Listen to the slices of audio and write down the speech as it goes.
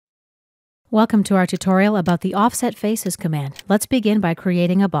Welcome to our tutorial about the Offset Faces command. Let's begin by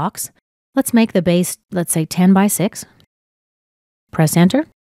creating a box. Let's make the base, let's say 10 by 6. Press Enter.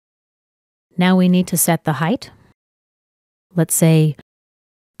 Now we need to set the height. Let's say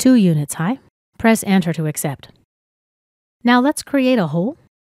 2 units high. Press Enter to accept. Now let's create a hole.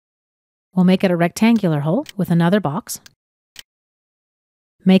 We'll make it a rectangular hole with another box.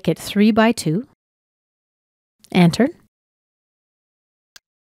 Make it 3 by 2. Enter.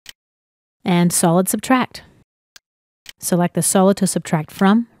 And solid subtract. Select the solid to subtract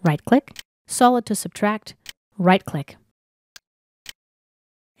from, right-click, solid to subtract, right-click.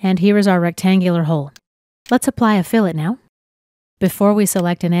 And here is our rectangular hole. Let's apply a fillet now. Before we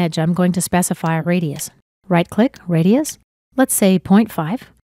select an edge, I'm going to specify a radius. Right-click, radius, let's say 0.5,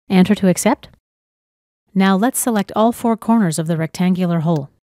 enter to accept. Now let's select all 4 corners of the rectangular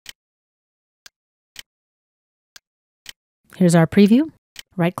hole. Here's our preview.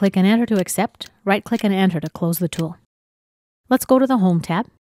 Right-click and enter to accept, right-click and enter to close the tool. Let's go to the Home tab.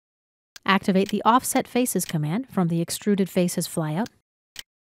 Activate the Offset Faces command from the Extruded Faces flyout.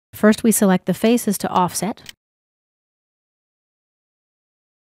 First, we select the faces to offset.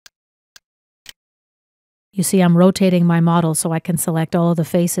 You see I'm rotating my model so I can select all of the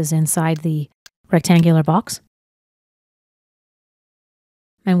faces inside the rectangular box.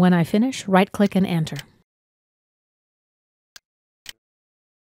 And when I finish, right-click and enter.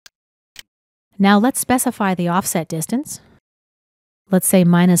 Now let's specify the offset distance. Let's say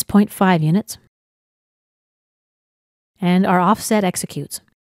minus 0.5 units. And our offset executes.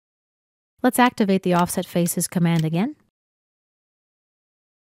 Let's activate the Offset Faces command again.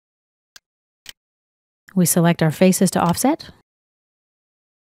 We select our faces to offset.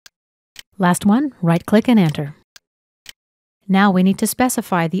 Last one, right-click and enter. Now we need to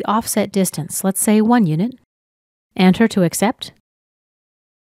specify the offset distance. Let's say 1 unit. Enter to accept.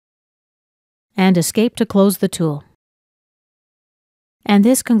 And escape to close the tool. And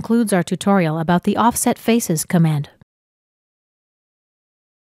this concludes our tutorial about the Offset Faces command.